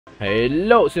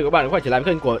Hello, xin các bạn quay trở lại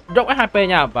với kênh của DUNG S2P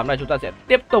nha. Và hôm nay chúng ta sẽ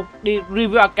tiếp tục đi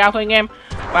review account thôi anh em.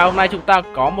 Và hôm nay chúng ta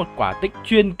có một quả tích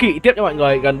chuyên kỵ tiếp cho mọi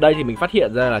người. Gần đây thì mình phát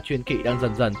hiện ra là chuyên kỵ đang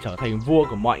dần dần trở thành vua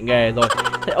của mọi nghề rồi.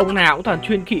 Thế ông nào cũng toàn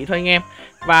chuyên kỵ thôi anh em.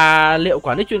 Và liệu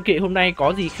quả nick chuyên kỵ hôm nay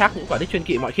có gì khác những quả nick chuyên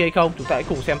kỵ mọi khi hay không? Chúng ta hãy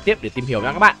cùng xem tiếp để tìm hiểu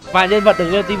nha các bạn. Và nhân vật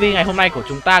đường lên TV ngày hôm nay của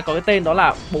chúng ta có cái tên đó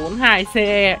là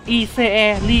 42CE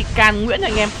ICE Ly Can Nguyễn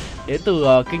anh em. Đến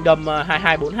từ Kingdom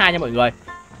 2242 nha mọi người.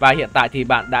 Và hiện tại thì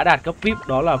bạn đã đạt cấp VIP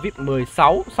đó là VIP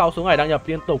 16 sau số ngày đăng nhập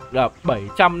liên tục là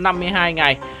 752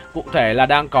 ngày. Cụ thể là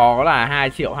đang có là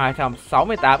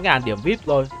 2.268.000 điểm VIP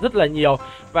rồi, rất là nhiều.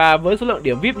 Và với số lượng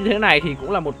điểm VIP như thế này thì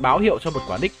cũng là một báo hiệu cho một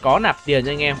quả nick có nạp tiền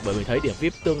nha anh em. Bởi vì thấy điểm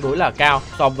VIP tương đối là cao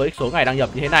so với số ngày đăng nhập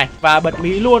như thế này. Và bật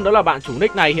mí luôn đó là bạn chủ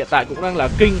nick này hiện tại cũng đang là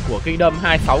king của Kingdom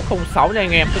 2606 nha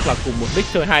anh em. Tức là cùng một nick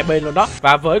chơi hai bên luôn đó.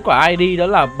 Và với quả ID đó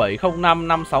là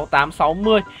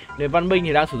 705568860. Nền văn minh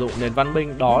thì đang sử dụng nền văn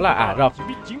minh đó là Ả Rập.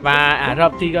 Và Ả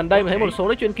Rập thì gần đây mình thấy một số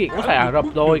nick chuyên kỵ cũng phải Ả Rập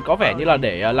rồi. Có vẻ như là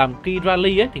để làm key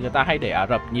rally ấy thì người ta hay để Ả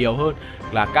Rập nhiều hơn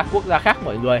là các quốc gia khác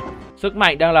mọi người. Sức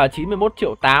mạnh đang là 91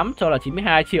 triệu 8 cho là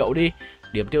 92 triệu đi.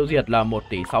 Điểm tiêu diệt là 1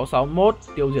 tỷ 661,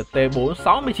 tiêu diệt T4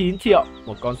 69 triệu,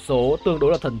 một con số tương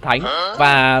đối là thần thánh.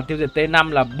 Và tiêu diệt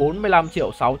T5 là 45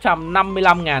 triệu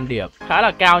 655 ngàn điểm, khá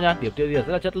là cao nha, điểm tiêu diệt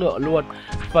rất là chất lượng luôn.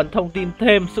 Phần thông tin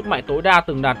thêm, sức mạnh tối đa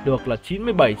từng đạt được là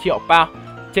 97 triệu pound.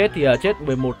 Chết thì chết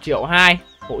 11 triệu 2,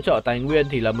 hỗ trợ tài nguyên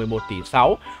thì là 11 tỷ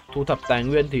 6, thu thập tài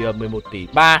nguyên thì là 11 tỷ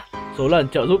 3. Số lần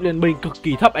trợ giúp liên minh cực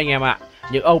kỳ thấp anh em ạ.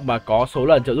 Những ông mà có số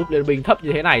lần trợ giúp liên minh thấp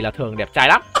như thế này là thường đẹp trai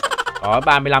lắm. Có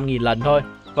 35.000 lần thôi.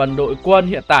 Phần đội quân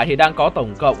hiện tại thì đang có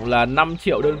tổng cộng là 5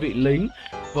 triệu đơn vị lính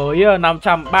với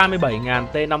 537.000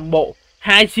 T5 bộ,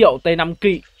 2 triệu T5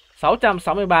 kỵ,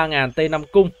 663.000 T5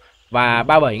 cung và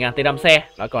 37.000 T5 xe.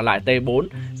 Đó, còn lại T4,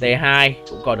 T2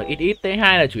 cũng còn được ít.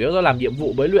 T2 là chủ yếu do làm nhiệm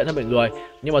vụ mới luyện thôi mọi người.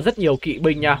 Nhưng mà rất nhiều kỵ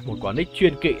binh nha, một quả nick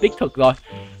chuyên kỵ đích thực rồi.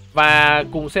 Và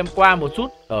cùng xem qua một chút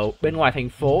ở bên ngoài thành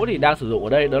phố thì đang sử dụng ở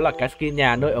đây đó là cái skin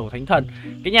nhà nơi ở Thánh Thần.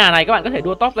 Cái nhà này các bạn có thể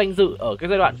đua top danh dự ở cái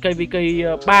giai đoạn KVK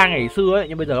 3 ngày xưa ấy,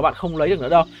 nhưng bây giờ các bạn không lấy được nữa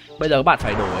đâu. Bây giờ các bạn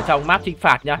phải đổi ở trong map chinh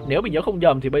phạt nha. Nếu mình nhớ không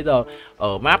nhầm thì bây giờ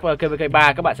ở map KVK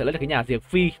 3 các bạn sẽ lấy được cái nhà diệt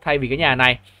phi thay vì cái nhà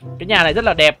này. Cái nhà này rất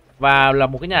là đẹp và là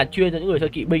một cái nhà chuyên cho những người chơi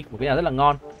kỵ binh, một cái nhà rất là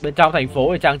ngon. Bên trong thành phố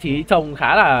thì trang trí trông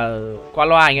khá là qua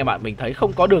loa anh em ạ. Mình thấy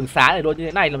không có đường xá để luôn như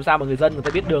thế này, làm sao mà người dân người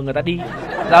ta biết đường người ta đi.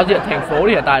 Giao diện thành phố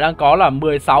thì hiện tại đang có là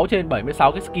 16 trên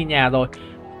 76 cái skin nhà rồi.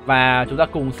 Và chúng ta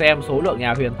cùng xem số lượng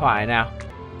nhà huyền thoại nào.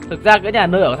 Thực ra cái nhà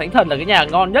nơi ở Thánh Thần là cái nhà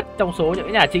ngon nhất trong số những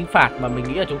cái nhà chinh phạt mà mình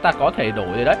nghĩ là chúng ta có thể đổi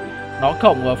rồi đấy. Nó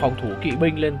cộng phòng thủ kỵ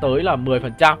binh lên tới là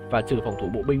 10% và trừ phòng thủ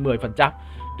bộ binh 10%.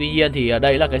 Tuy nhiên thì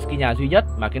đây là cái skin nhà duy nhất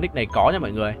mà cái nick này có nha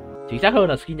mọi người. Chính xác hơn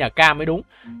là skin nhà cam mới đúng.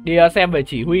 Đi xem về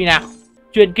chỉ huy nào.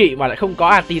 Chuyên kỵ mà lại không có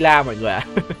Attila mọi người ạ.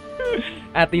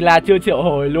 Attila chưa triệu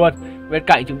hồi luôn. Bên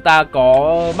cạnh chúng ta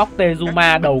có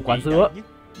Moctezuma đầu quả dứa,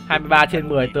 23 trên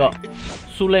 10 tượng.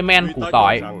 Suleiman củ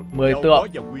tỏi, 10 tượng.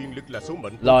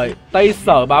 Rồi Tây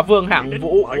Sở Bá Vương hạng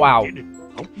vũ, wow,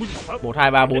 1,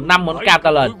 2, 3, 4, 5 món cam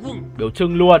talent, biểu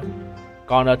trưng luôn.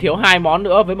 Còn thiếu 2 món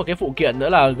nữa với một cái phụ kiện nữa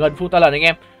là gần full talent anh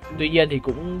em. Tuy nhiên thì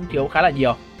cũng thiếu khá là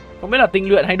nhiều. Không biết là tinh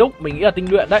luyện hay đúc, mình nghĩ là tinh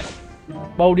luyện đấy.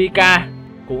 Boudica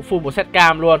cũng full một set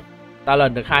cam luôn.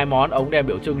 Talent được 2 món, ống đen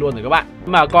biểu trưng luôn rồi các bạn.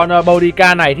 Mà con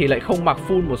Boudica này thì lại không mặc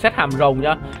full một set hàm rồng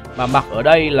nhá. Mà mặc ở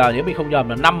đây là nếu mình không nhầm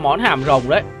là 5 món hàm rồng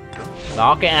đấy.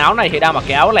 Đó, cái áo này thì đang mặc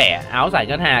cái áo lẻ, áo giải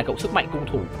ngân hà cộng sức mạnh cung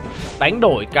thủ. Đánh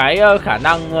đổi cái khả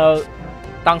năng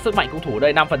tăng sức mạnh cung thủ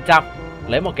đây 5%.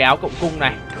 Lấy một cái áo cộng cung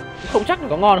này. Không chắc là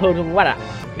có ngon hơn không các bạn ạ.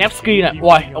 Nevsky này,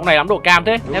 ui, ông này lắm độ cam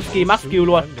thế. Nevsky max skill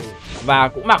luôn. Và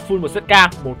cũng mặc full một set cam,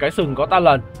 một cái sừng có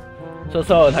talent. Sơ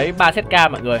sơ thấy 3 set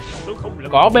cam mọi người.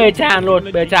 Có Bechan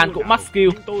luôn, Bechan cũng max skill,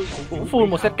 cũng full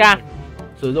một set cam.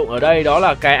 Sử dụng ở đây đó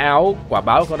là cái áo quả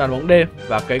báo của con đàn bóng đêm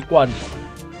và cái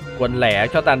quần lẻ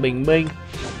cho tàn bình minh,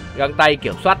 găng tay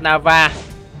kiểm soát Nava.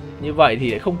 Như vậy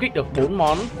thì không kích được 4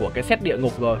 món của cái set địa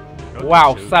ngục rồi.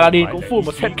 Wow, Saladin cũng full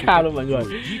một set cam luôn mọi người.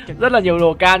 Rất là nhiều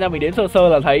đồ cam nha, mình đến sơ sơ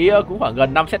là thấy cũng khoảng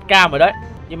gần 5 set cam rồi đấy.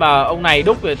 Nhưng mà ông này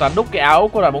đúc về toàn đúc cái áo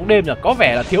của đoàn bóng đêm nhỉ, có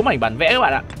vẻ là thiếu mảnh bản vẽ các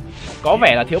bạn ạ. Có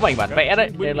vẻ là thiếu mảnh bản vẽ đấy,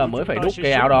 nên là mới phải đúc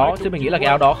cái áo đó. Chứ mình nghĩ là cái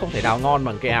áo đó không thể nào ngon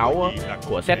bằng cái áo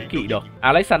của set kỵ được.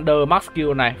 Alexander Max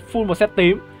Skill này, full một set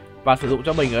tím. Và sử dụng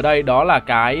cho mình ở đây đó là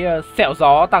cái sẹo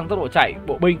gió tăng tốc độ chạy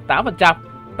bộ binh 8%.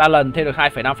 Talent thêm được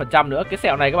 2,5% nữa. Cái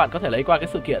sẹo này các bạn có thể lấy qua cái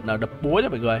sự kiện đập búa cho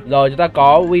mọi người. Rồi chúng ta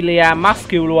có William Max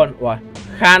Skill luôn. Ui,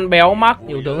 Khan béo Max,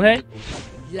 nhiều tướng hết.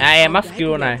 AE Max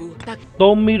Skill này,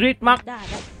 Tomirit Max,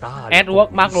 Edward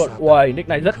Max luôn. Ui, nick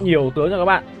này rất nhiều tướng cho các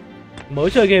bạn. Mới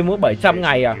chơi game mới 700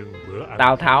 ngày à.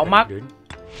 Tào Tháo Max,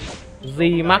 G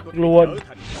Max luôn.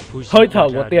 Hơi thở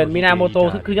của tiền Minamoto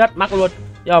thứ nhất Max luôn.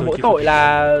 Nhưng mà mỗi tội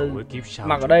là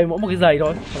mặc ở đây mỗi một cái giày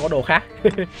thôi, không có đồ khác.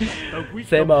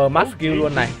 CM max skill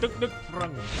luôn này.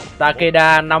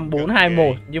 Takeda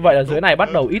 5421. Như vậy là dưới này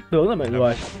bắt đầu ít tướng rồi mọi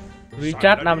người.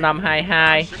 Richard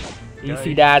 5522.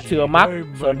 Ishida chưa mắc,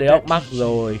 Sơn Đế ốc mắc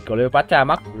rồi, Cleopatra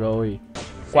mắc rồi.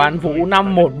 Quan Vũ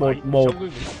 5111.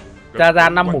 Cha ra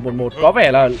 5111. Có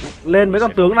vẻ là lên mấy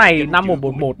con tướng này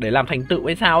 5111 để làm thành tựu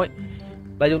hay sao ấy.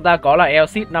 Đây chúng ta có là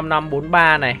Elsit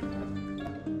 5543 này.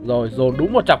 Rồi dồn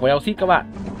đúng một chọc của Elsit các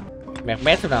bạn.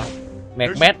 Mehmet xem nào.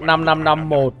 Mehmet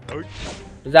 5551.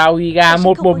 Zawiga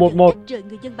 1111.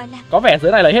 Có vẻ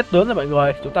dưới này là hết tướng rồi mọi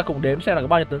người. Chúng ta cùng đếm xem là có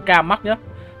bao nhiêu tướng cam mắc nhá.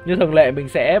 Như thường lệ mình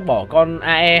sẽ bỏ con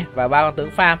AE và 3 con tướng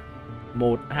farm.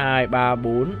 1, 2, 3,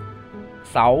 4,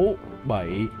 6, 7,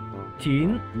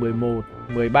 9, 11,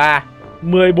 13,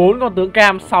 14 con tướng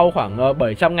cam sau khoảng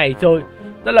 700 ngày chơi.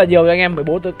 Rất là nhiều cho anh em,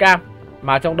 14 tướng cam.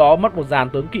 Mà trong đó mất một dàn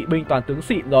tướng kỵ binh toàn tướng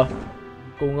xịn rồi.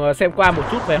 Cùng xem qua một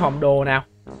chút về hòm đồ nào.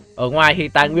 Ở ngoài thì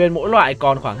tài nguyên mỗi loại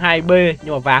còn khoảng 2B.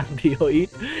 Nhưng mà vàng thì hơi ít.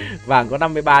 Vàng có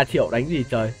 53 triệu đánh gì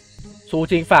trời. Xu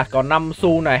chinh phạt còn 5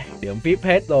 xu này. Điểm VIP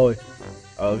hết rồi.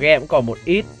 Ở game cũng còn một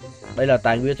ít. Đây là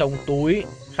tài nguyên trong túi.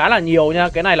 Khá là nhiều nha.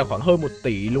 Cái này là khoảng hơn 1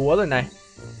 tỷ lúa rồi này.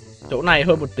 Chỗ này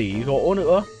hơn 1 tỷ gỗ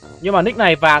nữa. Nhưng mà nick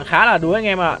này vàng khá là đuối anh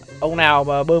em ạ. Ông nào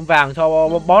mà bơm vàng cho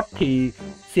bot thì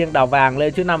siêng đào vàng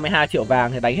lên, chứ 52 triệu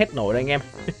vàng thì đánh hết nổi đấy anh em.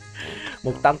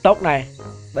 Mục tăng tốc này.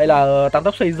 Đây là tăng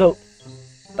tốc xây dựng,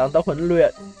 tăng tốc huấn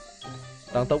luyện,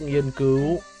 tăng tốc nghiên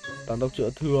cứu, tăng tốc chữa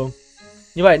thương.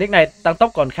 Như vậy nick này tăng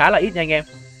tốc còn khá là ít nha anh em.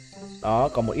 Đó,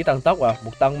 còn một ít tăng tốc à.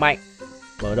 Mục tăng mạnh,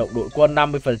 mở rộng đội quân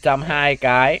 50% 2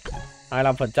 cái,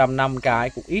 25% 5 cái,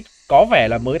 cũng ít. Có vẻ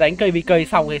là mới đánh cây VK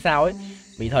xong hay sao ấy.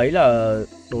 Mình thấy là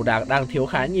đồ đạc đang thiếu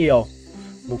khá nhiều.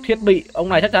 Mục thiết bị, ông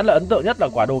này chắc chắn là ấn tượng nhất là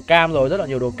quả đồ cam rồi, rất là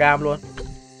nhiều đồ cam luôn.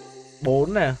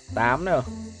 4 nè, 8 nè,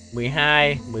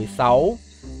 12, 16,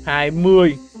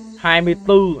 20,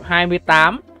 24,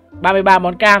 28, 33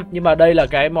 món cam. Nhưng mà đây là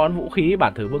cái món vũ khí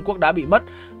bản thử vương quốc đã bị mất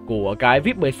của cái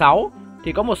VIP 16.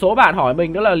 Thì có một số bạn hỏi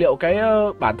mình đó là liệu cái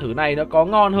bản thử này nó có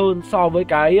ngon hơn so với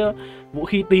cái vũ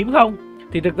khí tím không?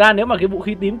 Thì thực ra nếu mà cái vũ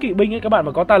khí tím kỵ binh ấy các bạn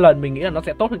mà có talent mình nghĩ là nó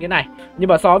sẽ tốt hơn cái này. Nhưng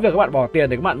mà so với việc các bạn bỏ tiền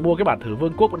để các bạn mua cái bản thử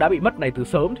vương quốc đã bị mất này từ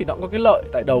sớm thì nó cũng có cái lợi.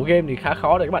 Tại đầu game thì khá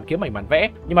khó để các bạn kiếm mảnh bản vẽ.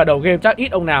 Nhưng mà đầu game chắc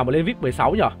ít ông nào mà lên VIP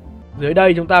 16 nhỉ. Dưới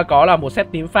đây chúng ta có là một set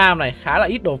tím farm này, khá là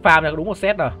ít đồ farm này, có đúng một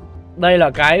set rồi. Đây là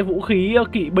cái vũ khí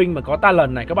kỵ binh mà có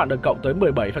talent này, các bạn được cộng tới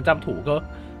 17% thủ cơ.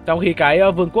 Trong khi cái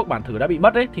vương quốc bản thử đã bị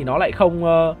mất ấy thì nó lại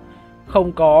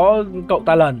không có cộng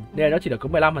talent, nên nó chỉ được có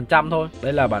 15% thôi.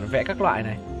 Đây là bản vẽ các loại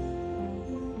này.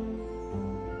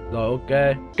 Rồi ok.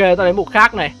 Ok, ta đến mục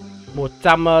khác này.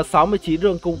 169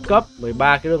 rương cung cấp,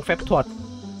 13 cái rương phép thuật.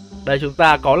 Đây chúng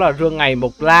ta có là rương ngày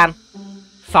mộc lan.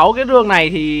 6 cái rương này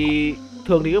thì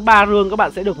thường thì có 3 rương các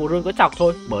bạn sẽ được một rương có chọc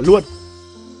thôi, mở luôn.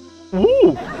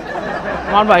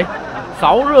 Ngon vậy.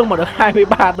 6 rương mà được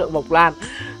 23 tượng mộc lan.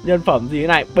 Nhân phẩm gì thế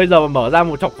này? Bây giờ mà mở ra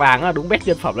một chọc vàng là đúng best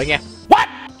nhân phẩm đấy anh em.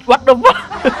 What the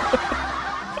fuck?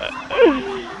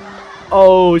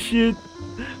 Oh shit.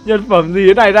 Nhân phẩm gì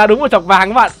thế này ra đúng một chọc vàng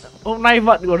các bạn. Hôm nay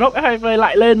vận của Rock F2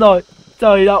 lại lên rồi.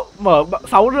 Trời đậu, mở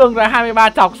 6 rương ra 23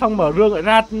 chọc, xong mở rương lại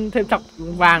ra thêm chọc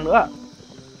vàng nữa.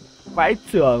 Vãi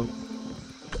trưởng.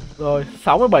 Rồi,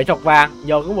 67 chọc vàng,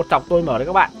 nhờ có một chọc tôi mở đấy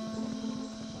các bạn.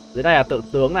 Dưới đây là tượng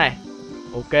tướng này.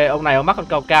 Ok, ông này ông mắc con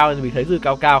cao cao thì mình thấy dư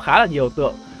cao cao khá là nhiều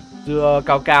tượng. Dư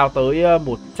cao cao tới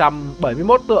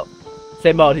 171 tượng.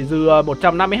 CM thì dư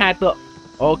 152 tượng.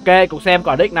 Ok, cùng xem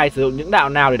quả deck này sử dụng những đạo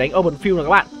nào để đánh open field nào các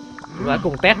bạn. Chúng ta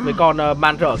cùng test với con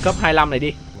man rợ cấp 25 này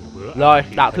đi. Rồi,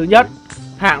 đạo thứ nhất,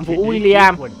 hạng Vũ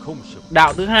William.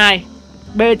 Đạo thứ hai,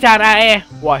 Bechan AE.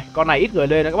 Ui, con này ít người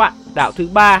lên đó các bạn. Đạo thứ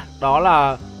ba đó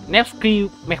là Nevsky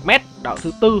Mehmet. Đạo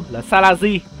thứ tư là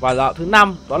Salazi. Và đạo thứ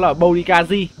năm đó là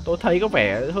Bodikazi. Tôi thấy có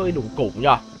vẻ hơi đủ củng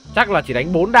nhờ. Chắc là chỉ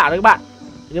đánh 4 đạo đấy các bạn.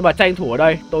 Nhưng mà tranh thủ ở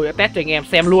đây tôi sẽ test cho anh em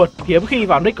xem luôn. Hiếm khi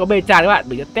vào nick có Bechan các bạn,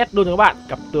 mình sẽ test luôn cho các bạn.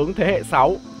 Cặp tướng thế hệ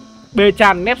 6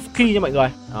 Bechan Nevsky nha mọi người.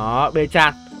 Đó,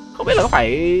 Bechan. Không biết là có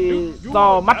phải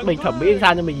do mắt mình thẩm mỹ hay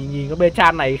sao, nhưng mình nhìn cái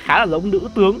Bechan này khá là giống nữ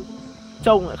tướng.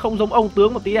 Trông lại không giống ông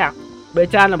tướng một tí nào.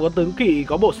 Bechan là một con tướng kỵ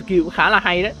có bộ skill cũng khá là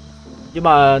hay đấy. Nhưng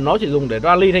mà nó chỉ dùng để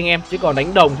rally thôi anh em. Chứ còn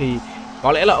đánh đồng thì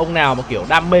có lẽ là ông nào mà kiểu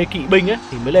đam mê kỵ binh ấy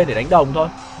thì mới lên để đánh đồng thôi.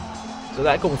 Chúng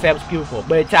ta hãy cùng xem skill của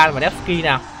Bechan và Nevsky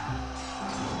nào.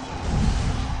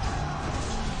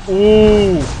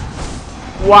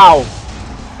 Wow.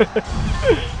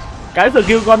 Cái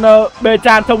skill con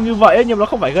Bechan trông như vậy ấy, nhưng nó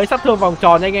không phải gây sát thương vòng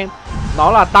tròn nha anh em.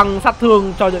 Nó là tăng sát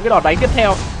thương cho những cái đòn đánh tiếp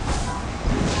theo.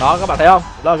 Đó các bạn thấy không?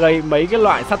 Nó là gây mấy cái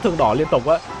loại sát thương đỏ liên tục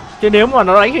á. Chứ nếu mà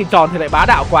nó đánh hình tròn thì lại bá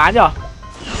đạo quá nhờ.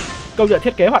 Công nhận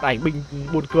thiết kế hoạt ảnh mình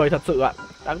buồn cười thật sự ạ.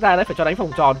 Đáng ra đấy phải cho đánh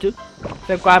vòng tròn chứ.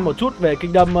 Xem qua một chút về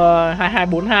Kingdom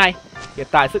 2242. Hiện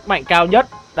tại sức mạnh cao nhất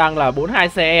đang là 42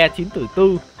 CE 9 tử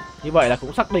 4. Như vậy là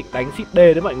cũng xác định đánh ship D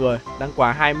đấy mọi người. Đăng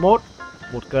quà 21,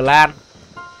 một clan,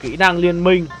 kỹ năng liên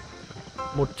minh,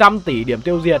 100 tỷ điểm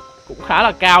tiêu diệt, cũng khá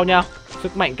là cao nha.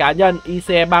 Sức mạnh cá nhân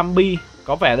ICE Bambi,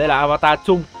 có vẻ đây là avatar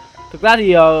chung. Thực ra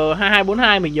thì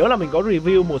 2242 mình nhớ là mình có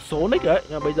review một số nick đấy,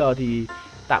 nhưng mà bây giờ thì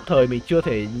tạm thời mình chưa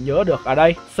thể nhớ được. À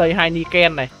đây, Say Hai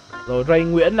Niken này, rồi Ray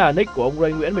Nguyễn là nick của ông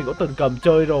Ray Nguyễn, mình có từng cầm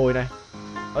chơi rồi này.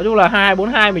 Nói chung là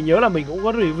 2242 mình nhớ là mình cũng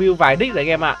có review vài nick đấy anh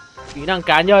em ạ. Kỹ năng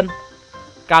cá nhân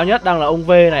cao nhất đang là ông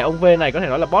V này, ông V này có thể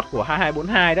nói là boss của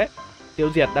 2242 đấy. Tiêu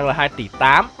diệt đang là 2 tỷ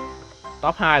 8.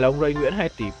 Top 2 là ông Ray Nguyễn 2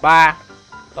 tỷ 3.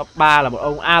 Top 3 là một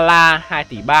ông Ala 2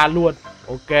 tỷ 3 luôn.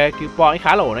 Ok, kill point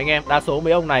khá là ổn anh em. Đa số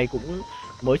mấy ông này cũng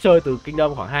mới chơi từ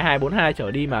Kingdom khoảng 2242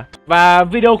 trở đi mà. Và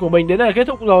video của mình đến đây là kết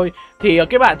thúc rồi. Thì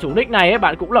cái bạn chủ nick này ấy,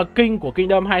 bạn cũng là king của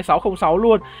Kingdom 2606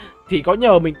 luôn. Thì có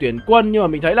nhờ mình tuyển quân, nhưng mà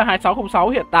mình thấy là 2606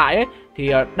 hiện tại ấy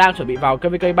thì đang chuẩn bị vào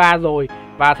KVK 3 rồi.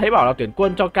 Và thấy bảo là tuyển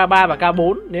quân cho K3 và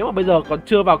K4. Nếu mà bây giờ còn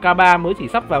chưa vào K3, mới chỉ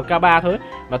sắp vào K3 thôi,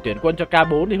 mà tuyển quân cho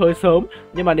K4 thì hơi sớm.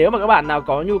 Nhưng mà nếu mà các bạn nào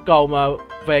có nhu cầu mà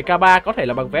về K3 có thể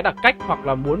là bằng vé đặc cách, hoặc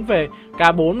là muốn về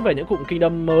K4 về những cụm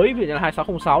Kingdom mới, ví dụ như là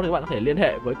 2606, thì các bạn có thể liên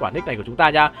hệ với quả nick này của chúng ta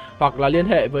nha. Hoặc là liên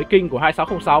hệ với king của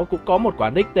 2606, cũng có một quả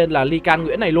nick tên là Lican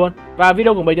Nguyễn này luôn. Và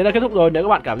video của mình đến đây kết thúc rồi. Nếu các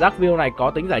bạn cảm giác video này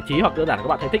có tính giải trí, hoặc đơn giản các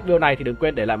bạn thấy thích video này, thì đừng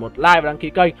quên để lại một like và đăng ký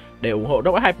kênh để ủng hộ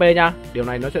DUNG nha. Điều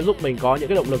này nó sẽ giúp mình có những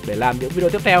cái động lực để làm những video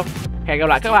tiếp theo. Hẹn gặp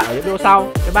lại các bạn ở những video sau.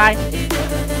 Bye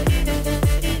bye.